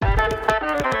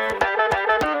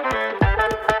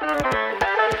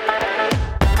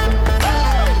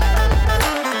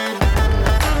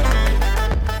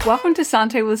Welcome to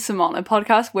Sante with Simone, a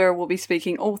podcast where we'll be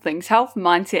speaking all things health,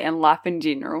 mindset, and life in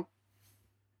general.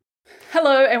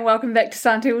 Hello and welcome back to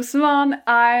Sante with Simone.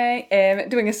 I am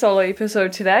doing a solo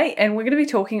episode today and we're going to be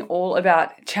talking all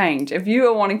about change. If you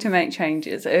are wanting to make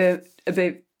changes,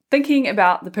 thinking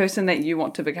about the person that you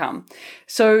want to become.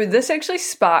 So this actually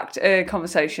sparked a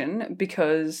conversation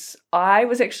because I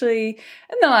was actually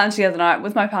in the lounge the other night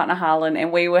with my partner Harlan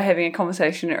and we were having a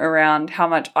conversation around how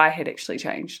much I had actually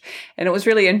changed. And it was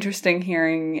really interesting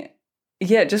hearing,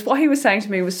 just what he was saying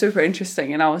to me was super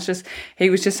interesting. And he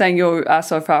was just saying, you are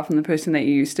so far from the person that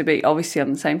you used to be. Obviously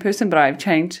I'm the same person, but I've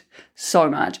changed so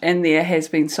much. And there has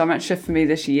been so much shift for me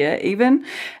this year even,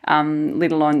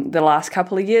 let alone the last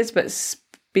couple of years, but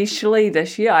especially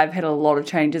this year, I've had a lot of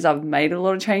changes. I've made a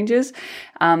lot of changes.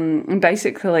 And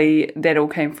basically, that all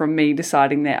came from me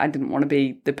deciding that I didn't want to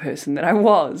be the person that I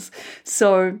was.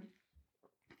 So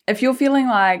if you're feeling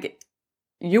like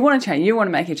you want to change, you want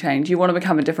to make a change, you want to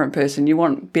become a different person, you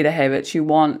want better habits, you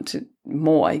want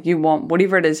more, you want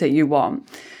whatever it is that you want,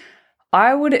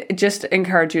 I would just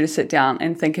encourage you to sit down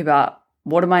and think about,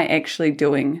 what am I actually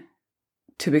doing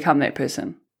to become that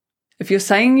person? If you're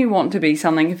saying you want to be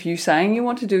something, if you're saying you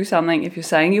want to do something, if you're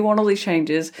saying you want all these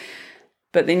changes,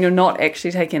 but then you're not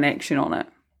actually taking action on it.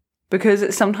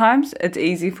 Because sometimes it's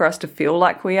easy for us to feel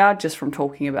like we are just from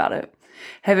talking about it.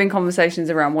 Having conversations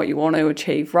around what you want to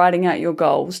achieve, writing out your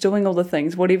goals, doing all the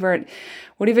things, whatever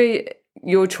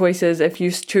your choice is. If you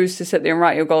choose to sit there and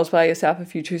write your goals by yourself,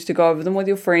 if you choose to go over them with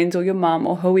your friends or your mum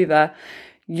or whoever,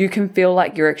 you can feel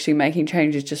like you're actually making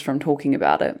changes just from talking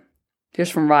about it,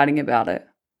 just from writing about it.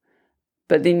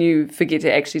 But then you forget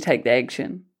to actually take the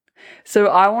action. So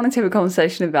I wanted to have a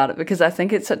conversation about it because I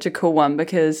think it's such a cool one,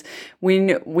 because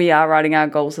when we are writing our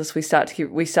goals list, we start to feel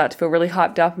really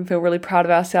hyped up and feel really proud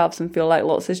of ourselves and feel like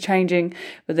lots is changing,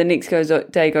 but the next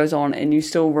day goes on and you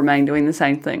still remain doing the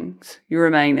same things. You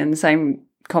remain in the same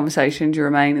conversations, you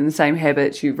remain in the same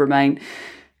habits, you remain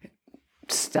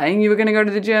saying you were going to go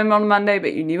to the gym on Monday,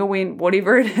 but you never went,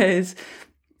 whatever it is.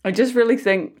 I just really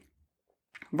think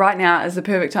right now is the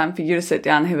perfect time for you to sit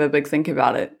down and have a big think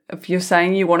about it. If you're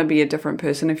saying you want to be a different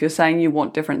person, if you're saying you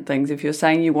want different things, if you're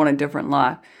saying you want a different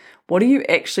life, what are you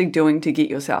actually doing to get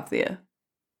yourself there?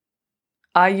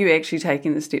 Are you actually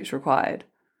taking the steps required?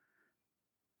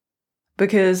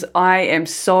 Because I am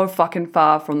so fucking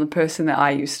far from the person that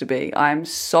I used to be. I am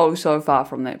so far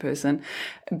from that person.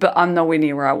 But I'm nowhere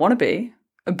near where I want to be.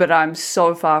 But I'm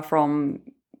so far from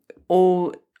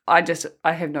all...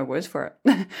 I have no words for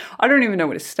it. I don't even know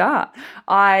where to start.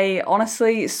 I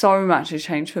honestly, so much has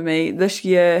changed for me. This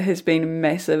year has been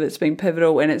massive. It's been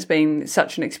pivotal and it's been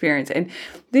such an experience. And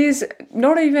there's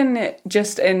not even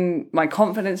just in my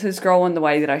confidence has grown, the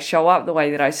way that I show up, the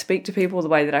way that I speak to people, the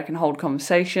way that I can hold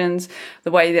conversations,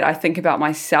 the way that I think about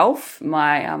myself,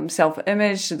 my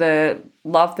self-image, the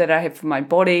love that I have for my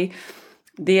body.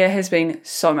 There has been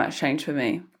so much change for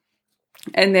me.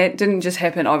 And that didn't just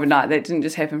happen overnight. That didn't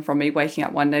just happen from me waking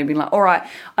up one day and being like, all right,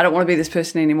 I don't want to be this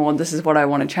person anymore. This is what I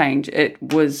want to change. It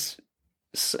was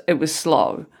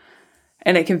slow.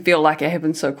 And it can feel like it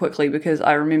happened so quickly, because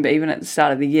I remember even at the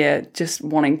start of the year just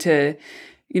wanting to,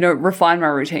 refine my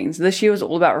routines. This year was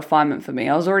all about refinement for me.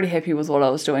 I was already happy with what I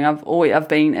was doing. I've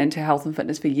been into health and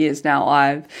fitness for years now.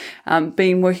 I've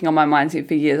been working on my mindset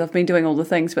for years. I've been doing all the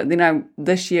things, but then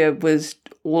this year was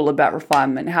all about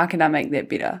refinement. How can I make that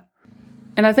better?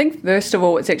 And I think, first of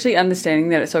all, it's actually understanding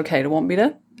that it's okay to want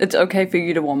better. It's okay for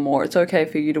you to want more. It's okay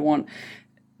for you to want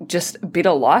just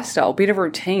better lifestyle, better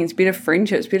routines, better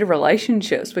friendships, better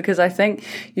relationships, because I think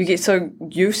you get so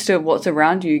used to what's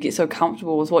around you, you get so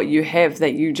comfortable with what you have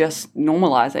that you just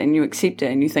normalize it and you accept it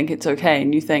and you think it's okay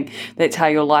and you think that's how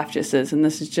your life just is and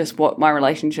this is just what my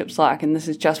relationship's like and this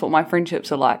is just what my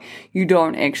friendships are like. You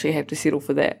don't actually have to settle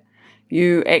for that.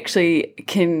 You actually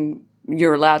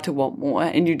you're allowed to want more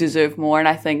and you deserve more. And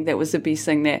I think that was the best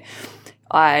thing that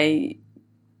I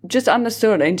just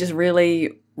understood and just really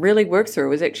worked through,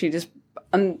 was actually just,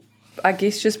 I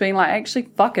guess, just being like, actually,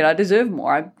 fuck it, I deserve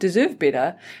more, I deserve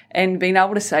better. And being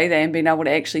able to say that and being able to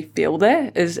actually feel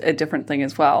that is a different thing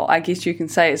as well. I guess you can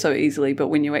say it so easily, but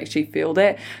when you actually feel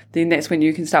that, then that's when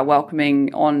you can start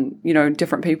welcoming on,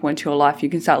 different people into your life. You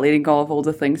can start letting go of all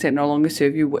the things that no longer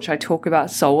serve you, which I talk about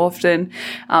so often,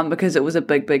 because it was a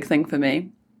big thing for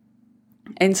me.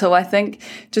 And so I think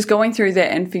just going through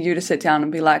that and for you to sit down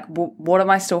and be like, well, what am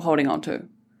I still holding on to?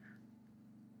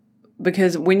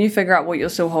 Because when you figure out what you're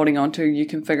still holding on to, you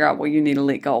can figure out what you need to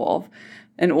let go of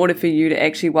in order for you to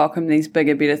actually welcome these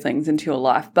bigger, better things into your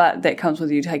life. But that comes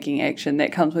with you taking action.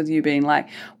 That comes with you being like,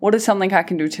 what is something I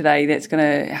can do today that's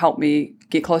going to help me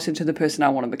get closer to the person I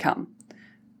want to become?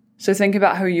 So think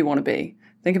about who you want to be.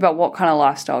 Think about what kind of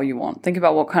lifestyle you want. Think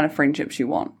about what kind of friendships you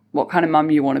want, what kind of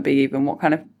mum you want to be even, what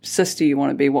kind of sister you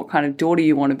want to be, what kind of daughter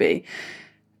you want to be.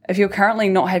 If you're currently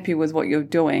not happy with what you're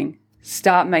doing,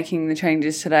 start making the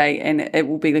changes today and it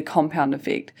will be the compound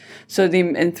effect. So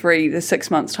then in 3 to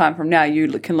 6 months time from now, you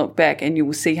can look back and you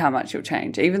will see how much you'll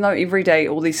change. Even though every day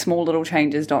all these small little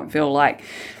changes don't feel like,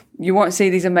 you won't see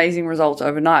these amazing results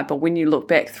overnight, but when you look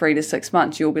back 3 to 6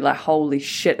 months, you'll be like, holy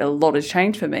shit, a lot has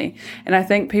changed for me. And I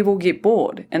think people get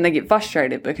bored and they get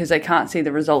frustrated because they can't see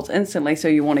the results instantly, so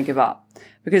you want to give up.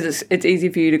 Because it's easy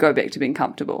for you to go back to being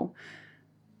comfortable.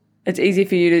 It's easy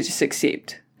for you to just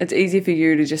accept. It's easy for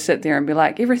you to just sit there and be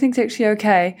like, everything's actually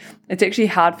okay. It's actually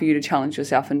hard for you to challenge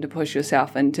yourself and to push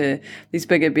yourself into these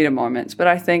bigger, better moments. But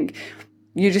I think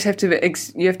you just have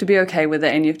to be okay with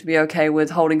it, and you have to be okay with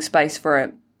holding space for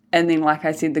it. And then, like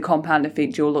I said, the compound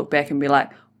effect, you'll look back and be like,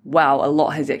 wow, a lot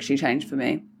has actually changed for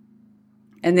me.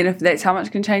 And then if that's how much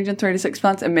can change in 3 to 6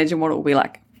 months, imagine what it will be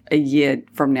like a year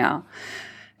from now.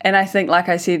 And I think, like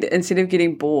I said, instead of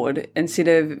getting bored, instead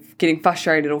of getting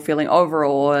frustrated or feeling over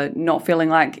or not feeling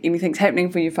like anything's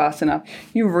happening for you fast enough,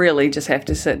 you really just have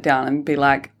to sit down and be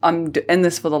like, I'm in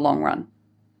this for the long run.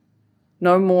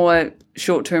 No more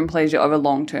short-term pleasure over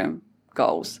long-term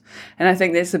goals. And I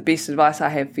think that's the best advice I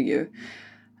have for you.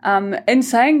 In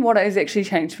saying what has actually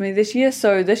changed for me this year,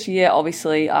 so this year,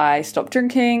 obviously, I stopped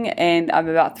drinking and I'm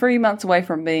about 3 months away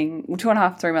from being,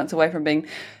 2.5, 3 months away from being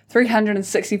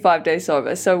 365 days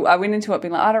sober. So I went into it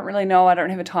being like, I don't really know, I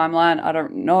don't have a timeline, I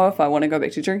don't know if I want to go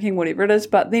back to drinking, whatever it is,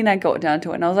 but then I got down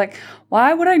to it and I was like,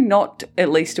 why would I not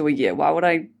at least do a year? Why would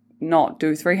I not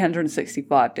do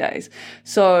 365 days?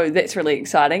 So that's really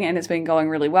exciting and it's been going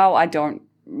really well. I don't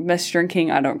miss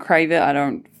drinking, I don't crave it, I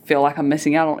don't feel like I'm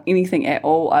missing out on anything at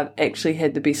all. I've actually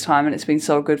had the best time and it's been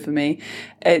so good for me.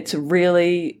 It's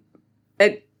really,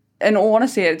 in all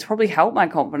honesty, it's probably helped my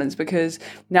confidence because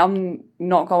now I'm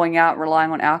not going out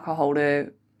relying on alcohol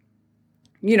to,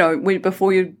 you know, when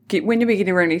you're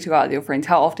getting ready to go out with your friends,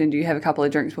 how often do you have a couple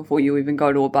of drinks before you even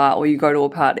go to a bar or you go to a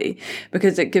party?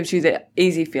 Because it gives you that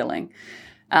easy feeling.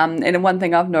 And one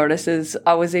thing I've noticed is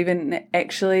I was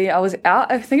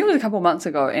out, I think it was a couple of months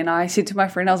ago, and I said to my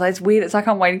friend, I was like, it's weird, it's like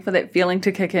I'm waiting for that feeling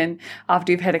to kick in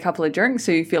after you've had a couple of drinks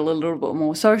so you feel a little bit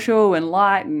more social and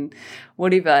light and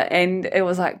whatever. And it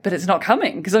was like, but it's not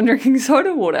coming because I'm drinking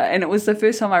soda water. And it was the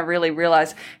first time I really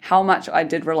realized how much I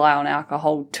did rely on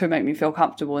alcohol to make me feel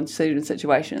comfortable in certain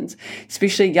situations.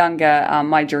 Especially younger,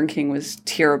 my drinking was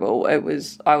terrible. When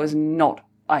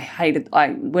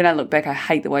I look back, I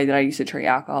hate the way that I used to treat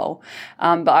alcohol.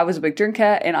 But I was a big drinker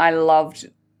and I loved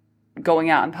going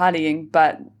out and partying.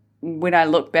 But when I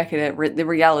look back at it, the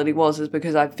reality is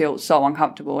because I felt so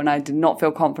uncomfortable and I did not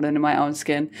feel confident in my own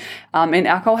skin. And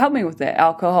alcohol helped me with that.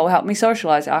 Alcohol helped me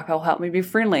socialize. Alcohol helped me be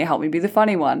friendly, helped me be the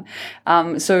funny one.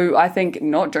 So I think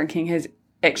not drinking has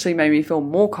actually made me feel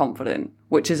more confident,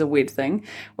 which is a weird thing,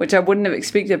 which I wouldn't have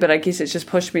expected, but I guess it's just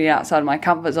pushed me outside my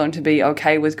comfort zone to be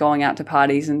okay with going out to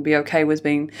parties and be okay with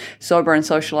being sober and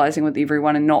socializing with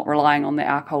everyone and not relying on the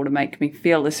alcohol to make me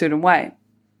feel a certain way.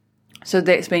 So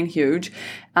that's been huge.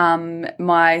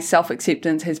 My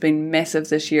self-acceptance has been massive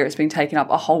this year. It's been taken up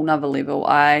a whole nother level.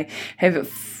 I have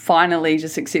finally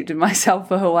just accepted myself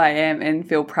for who I am and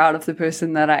feel proud of the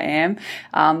person that I am.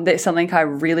 That's something I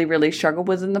really, really struggled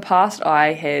with in the past.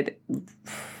 I had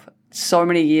so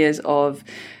many years of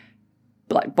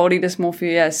like body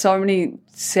dysmorphia,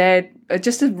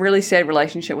 just a really sad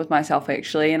relationship with myself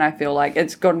actually, and I feel like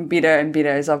it's gotten better and better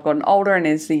as I've gotten older and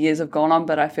as the years have gone on,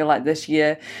 but I feel like this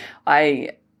year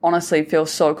I honestly feel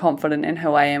so confident in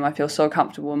who I am. I feel so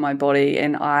comfortable in my body,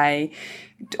 and I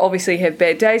obviously have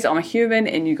bad days. I'm a human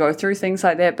and you go through things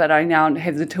like that, but I now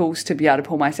have the tools to be able to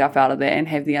pull myself out of that and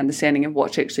have the understanding of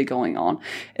what's actually going on.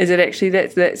 Is it actually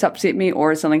that's upset me,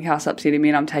 or is something else upsetting me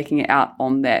and I'm taking it out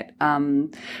on that?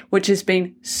 Which has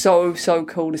been so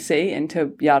cool to see, and to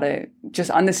be able to just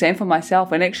understand for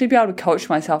myself and actually be able to coach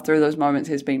myself through those moments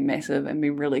has been massive and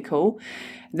been really cool.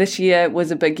 This year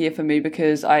was a big year for me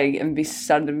because I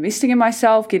started investing in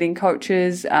myself, getting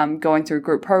coaches, going through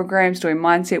group programs, doing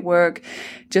mindset work,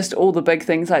 just all the big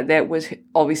things like that was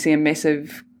obviously a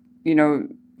massive,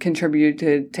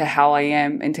 contributor to how I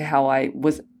am and to how I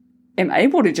am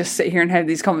able to just sit here and have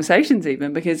these conversations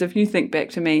even. Because if you think back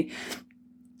to me,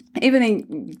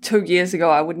 even 2 years ago,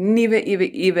 I would never,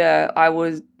 ever, I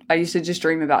used to just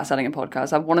dream about starting a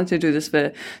podcast. I've wanted to do this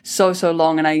for so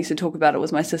long, and I used to talk about it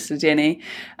with my sister Jenny,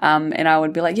 and I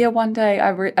would be like, yeah, one day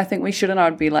I think we should, and I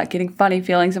would be like getting funny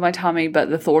feelings in my tummy, but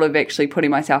the thought of actually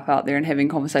putting myself out there and having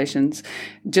conversations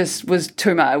just was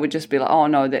too much. I would just be like, oh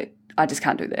no, that I just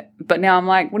can't do that. But now I'm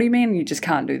like, what do you mean you just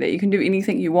can't do that? You can do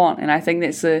anything you want. And I think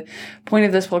that's the point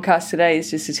of this podcast today,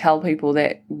 is just to tell people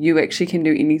that you actually can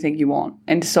do anything you want,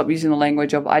 and to stop using the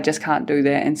language of I just can't do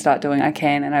that and start doing I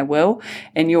can and I will,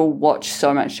 and you'll watch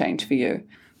so much change for you.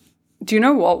 Do you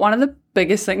know what? One of the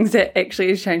biggest things that actually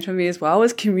has changed for me as well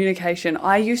is communication.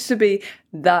 I used to be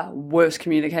the worst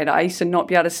communicator. I used to not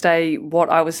be able to say what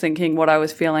I was thinking, what I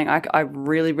was feeling. I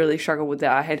really, really struggled with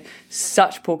that. I had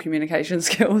such poor communication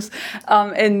skills.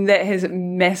 And that has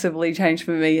massively changed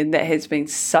for me. And that has been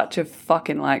such a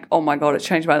fucking like, oh my God, it's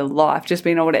changed my life. Just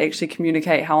being able to actually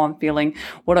communicate how I'm feeling,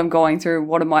 what I'm going through,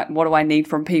 what do I need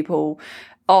from people.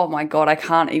 Oh my God, I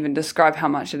can't even describe how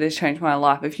much it has changed my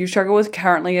life. If you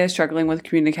currently are struggling with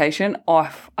communication,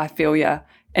 I feel ya,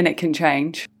 and it can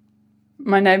change.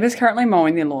 My neighbour's currently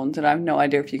mowing their lawns, and I have no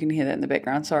idea if you can hear that in the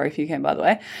background. Sorry if you can, by the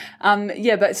way.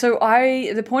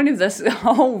 The point of this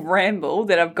whole ramble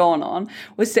that I've gone on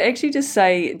was to actually just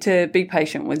say to be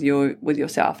patient with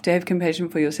yourself, to have compassion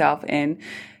for yourself, and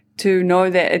to know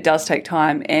that it does take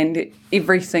time, and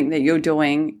everything that you're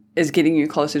doing is getting you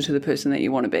closer to the person that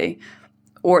you want to be.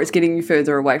 Or it's getting you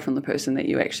further away from the person that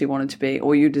you actually wanted to be,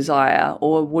 or you desire,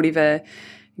 or whatever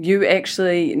you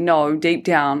actually know deep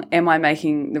down, am I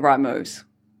making the right moves?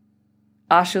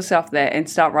 Ask yourself that, and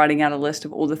start writing out a list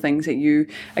of all the things that you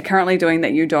are currently doing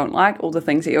that you don't like, all the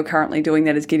things that you're currently doing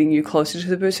that is getting you closer to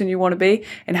the person you want to be,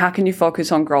 and how can you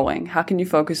focus on growing? How can you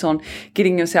focus on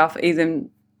getting yourself either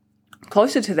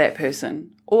closer to that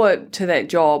person, or to that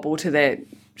job, or to that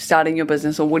starting your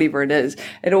business, or whatever it is.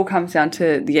 It all comes down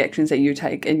to the actions that you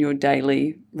take in your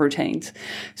daily routines.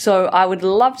 So I would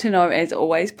love to know, as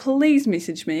always, please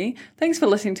message me. Thanks for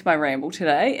listening to my ramble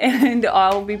today, and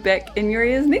I'll be back in your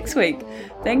ears next week.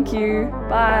 Thank you.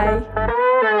 Bye.